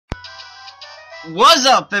What's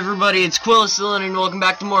up, everybody? It's Quillicillin, and welcome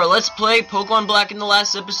back to more Let's Play Pokemon Black. In the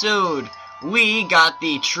last episode, we got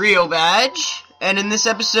the Trio Badge, and in this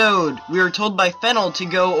episode, we were told by Fennel to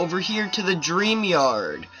go over here to the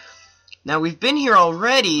Dreamyard. Now, we've been here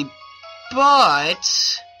already,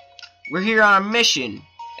 but we're here on a mission,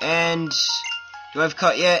 and do I have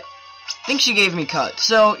Cut yet? I think she gave me Cut,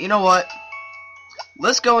 so, you know what?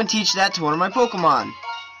 Let's go and teach that to one of my Pokemon.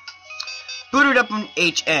 Booted up on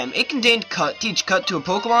HM. It contained Cut. Teach Cut to a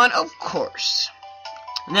Pokemon? Of course.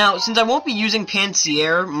 Now, since I won't be using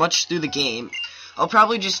Pansier much through the game, I'll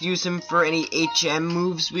probably just use him for any HM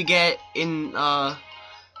moves we get in,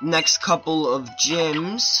 next couple of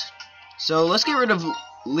gyms. So, let's get rid of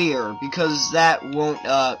Leer, because that won't,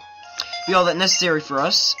 be all that necessary for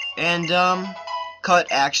us. And, Cut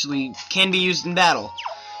actually can be used in battle.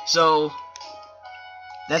 So,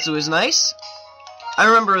 that's always nice. I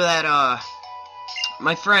remember that,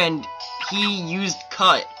 my friend, he used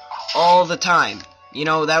Cut all the time. You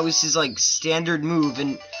know, that was his, like, standard move,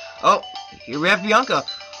 and... Oh, here we have Bianca.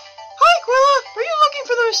 Hi, Quilla! Are you looking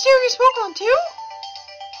for the mysterious Pokemon, too?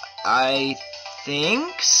 I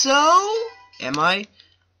think so? Am I?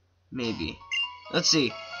 Maybe. Let's see.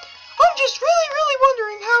 I'm just really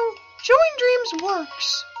wondering how showing dreams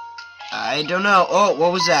works. I don't know. Oh,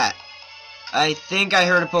 what was that? I think I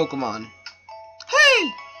heard a Pokemon.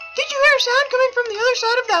 Hey! Did you hear a sound coming from the other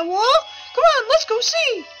side of that wall? Come on, let's go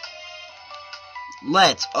see!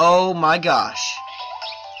 Let's. Oh my gosh.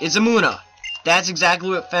 It's a Muna. That's exactly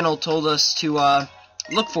what Fennel told us to,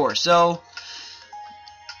 look for. So,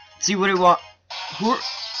 let's see what do we want. Who are...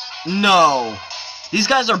 No. These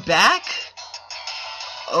guys are back?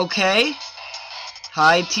 Okay.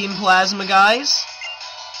 Hi, Team Plasma guys.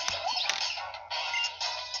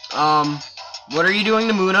 What are you doing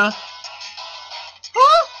to Muna?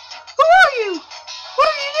 Huh? Who are you? What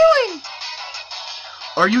are you doing?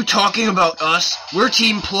 Are you talking about us? We're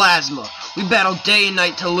Team Plasma. We battle day and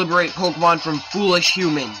night to liberate Pokemon from foolish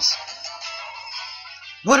humans.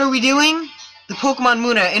 What are we doing? The Pokemon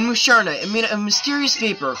Muna and Musharna emit a mysterious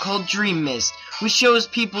vapor called Dream Mist, which shows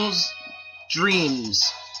people's dreams.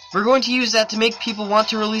 We're going to use that to make people want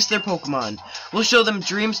to release their Pokemon. We'll show them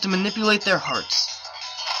dreams to manipulate their hearts.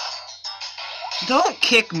 Don't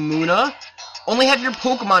kick Muna. Only have your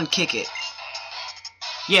Pokemon kick it.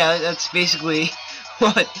 Yeah, that's basically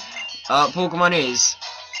what Pokemon is.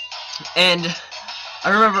 And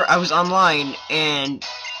I remember I was online and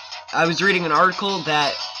I was reading an article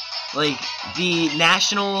that, like, the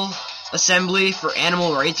National Assembly for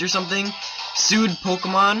Animal Rights or something sued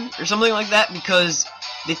Pokemon or something like that because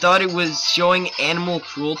they thought it was showing animal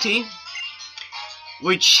cruelty,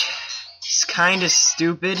 which is kind of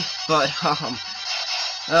stupid, but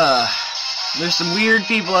there's some weird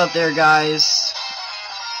people out there, guys.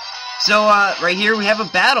 So, right here we have a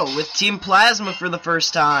battle with Team Plasma for the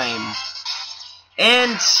first time.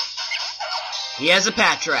 And he has a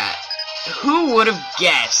Patrat. Who would have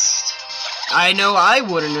guessed? I know I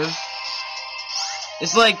wouldn't have.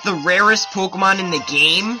 It's like the rarest Pokemon in the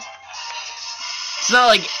game. It's not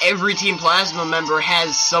like every Team Plasma member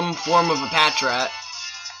has some form of a Patrat.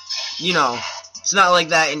 You know, it's not like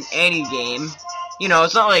that in any game. You know,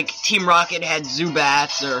 it's not like Team Rocket had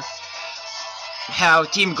Zubats, or how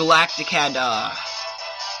Team Galactic had, Glameow,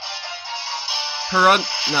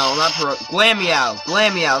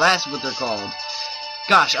 that's what they're called.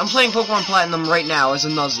 Gosh, I'm playing Pokemon Platinum right now as a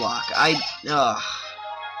Nuzlocke. I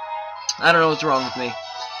don't know what's wrong with me.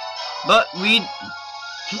 But we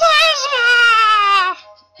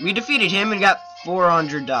defeated him and got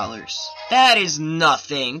 $400. That is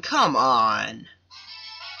nothing, come on.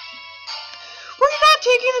 Were you not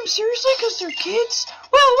taking them seriously because they're kids?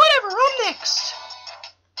 Well, whatever, I'm next.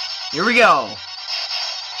 Here we go.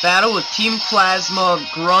 Battle with Team Plasma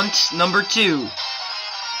Grunt number 2.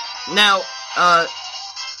 Now,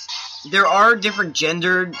 there are different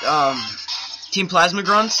gendered, Team Plasma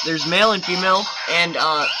Grunts. There's male and female, and,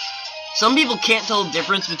 some people can't tell the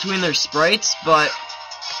difference between their sprites, but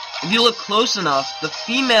if you look close enough, the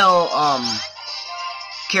female,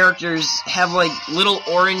 characters have, like, little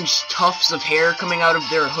orange tufts of hair coming out of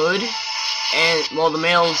their hood, and, well, the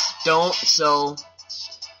males don't, so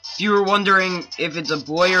if you were wondering if it's a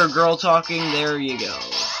boy or a girl talking, there you go.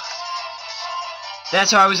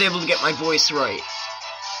 That's how I was able to get my voice right.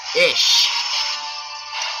 Ish.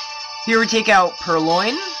 Here we take out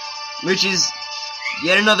Purloin, which is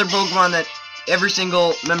yet another Pokemon that every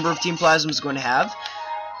single member of Team Plasma is going to have.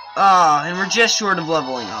 And we're just short of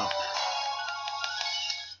leveling up.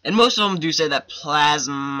 And most of them do say that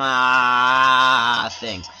plasma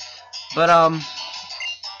thing. But,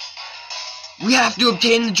 we have to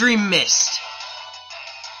obtain the Dream Mist.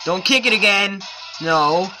 Don't kick it again.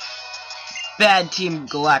 No. Bad Team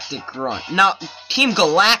Galactic grunt. No, Team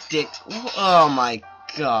Galactic? Oh my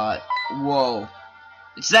god. Whoa.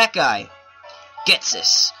 It's that guy. Gets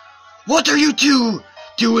this. What are you two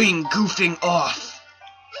doing goofing off?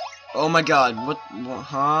 Oh my god. What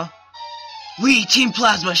huh? We, Team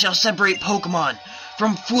Plasma, shall separate Pokemon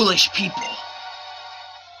from foolish people.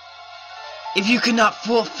 If you cannot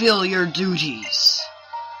fulfill your duties.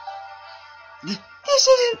 This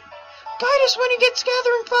isn't... Guide us when he gets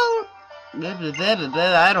gathering follow...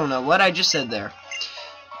 I don't know what I just said there.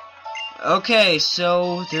 Okay,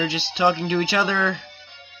 so they're just talking to each other,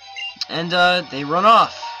 and they run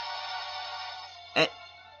off. And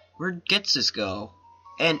where'd Getsus go?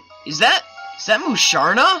 And is that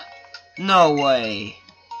Musharna? No way.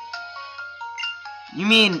 You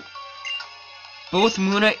mean both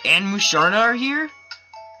Muna and Musharna are here?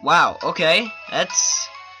 Wow. Okay, that's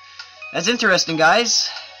interesting, guys.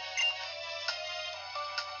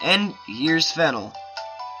 And here's Fennel.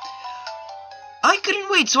 I couldn't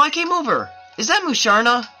wait, so I came over. Is that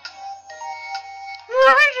Musharna?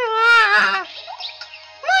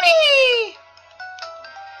 Money!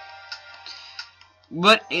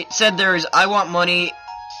 What it said there is, I want money,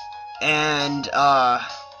 and,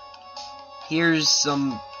 here's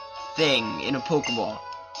some thing in a Pokeball.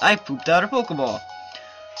 I pooped out a Pokeball.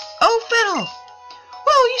 Oh, Fennel!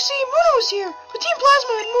 Well, you see, Muna was here, with Team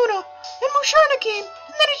Plasma and Muna, and Musharna came,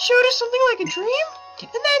 and then it showed us something like a dream, and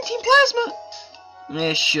then Team Plasma...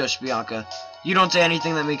 Shush, Bianca. You don't say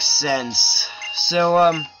anything that makes sense. So,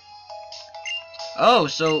 oh,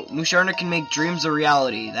 so Musharna can make dreams a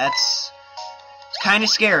reality. That's kind of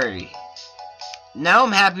scary. Now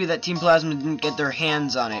I'm happy that Team Plasma didn't get their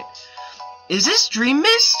hands on it. Is this Dream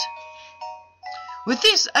Mist? With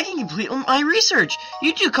this, I can complete my research.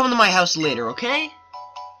 You two come to my house later, okay?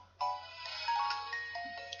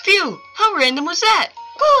 Phew, how random was that?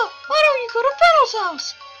 Well, why don't you go to Fennel's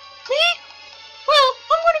house? Me? Well,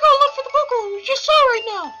 I'm gonna go look for the Pokemon we just saw right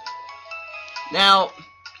now. Now,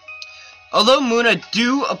 although Muna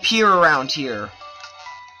do appear around here,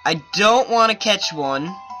 I don't want to catch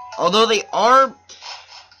one. Although they are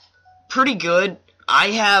pretty good, I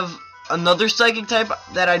have another Psychic type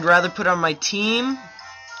that I'd rather put on my team.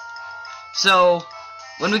 So,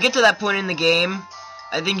 when we get to that point in the game,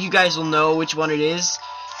 I think you guys will know which one it is.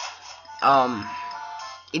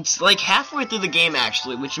 It's like halfway through the game,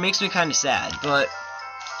 actually, which makes me kind of sad, but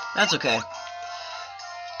that's okay.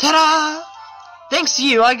 Ta-da! Thanks to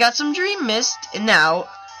you, I got some Dream Mist, and now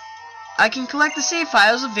I can collect the save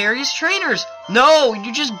files of various trainers. No,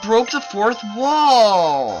 you just broke the fourth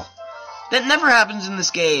wall. That never happens in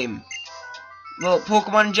this game. Well,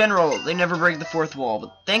 Pokemon in general, they never break the fourth wall,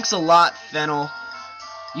 but thanks a lot, Fennel.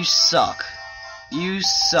 You suck. You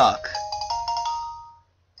suck.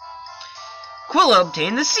 Quilla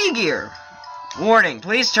obtained the Sea Gear. Warning,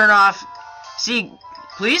 please turn Sea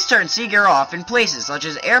Gear off in places such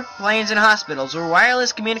as airplanes and hospitals where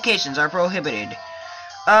wireless communications are prohibited.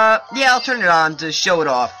 Yeah, I'll turn it on to show it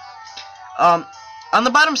off. On the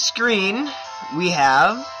bottom screen, we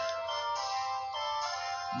have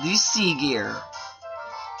the Sea Gear.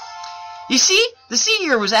 You see, the Sea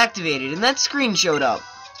Gear was activated and that screen showed up.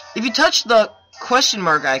 If you touch the question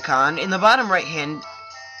mark icon in the bottom right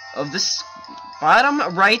of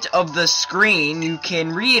the screen, you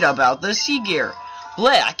can read about the Sea Gear.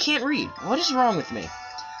 Bleh, I can't read. What is wrong with me?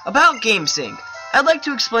 About GameSync. I'd like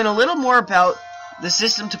to explain a little more about the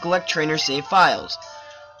system to collect trainer save files.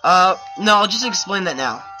 No, I'll just explain that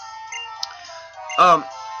now.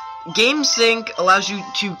 GameSync allows you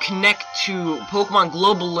to connect to Pokemon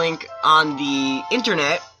Global Link on the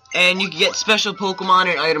internet, and you can get special Pokemon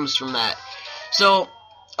and items from that. So,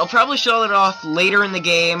 I'll probably show it off later in the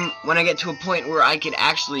game when I get to a point where I can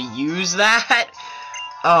actually use that.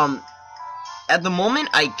 At the moment,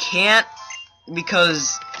 I can't,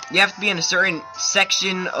 because you have to be in a certain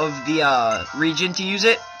section of the region to use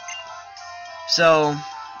it. So,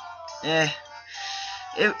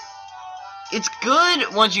 it's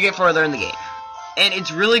good once you get farther in the game, and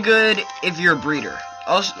it's really good if you're a breeder.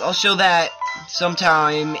 I'll show that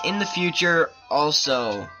sometime in the future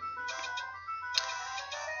also.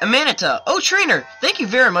 Amanita, oh trainer, thank you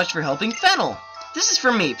very much for helping Fennel. This is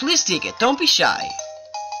for me, please take it, don't be shy.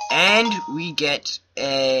 And we get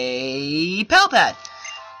a Pal Pad.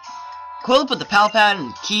 Quilla put the Pal Pad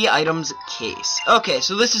in key items case. Okay,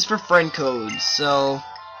 so this is for friend codes, so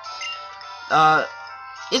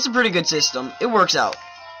it's a pretty good system. It works out.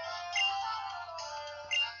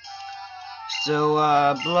 So,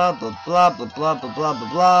 blah, blah, blah, blah, blah, blah, blah,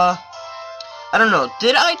 blah, blah. I don't know,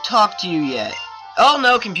 did I talk to you yet? Oh,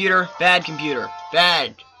 no, computer. Bad computer.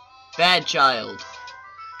 Bad. Bad child.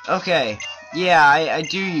 Okay. Yeah, I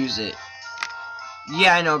do use it.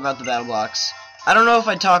 Yeah, I know about the battle blocks. I don't know if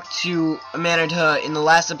I talked to Amanita in the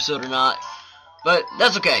last episode or not, but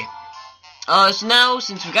that's okay. So now,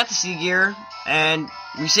 since we got the sea gear, and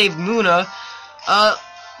we saved Muna,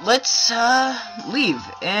 let's, leave,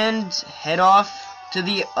 and head off to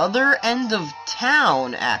the other end of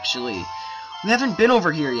town, actually. We haven't been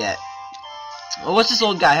over here yet. Well, what's this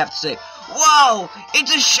old guy have to say? Wow!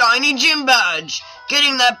 It's a shiny gym badge!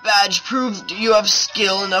 Getting that badge proves you have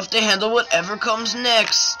skill enough to handle whatever comes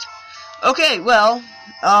next. Okay, well,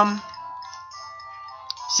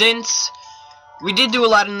 since we did do a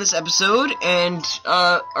lot in this episode, and,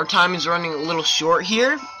 our time is running a little short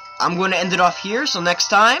here, I'm going to end it off here, so next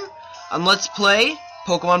time, on Let's Play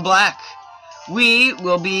Pokemon Black, we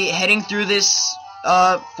will be heading through this,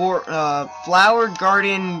 flower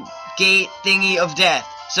garden gate thingy of death.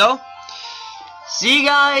 So, see you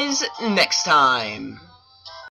guys next time.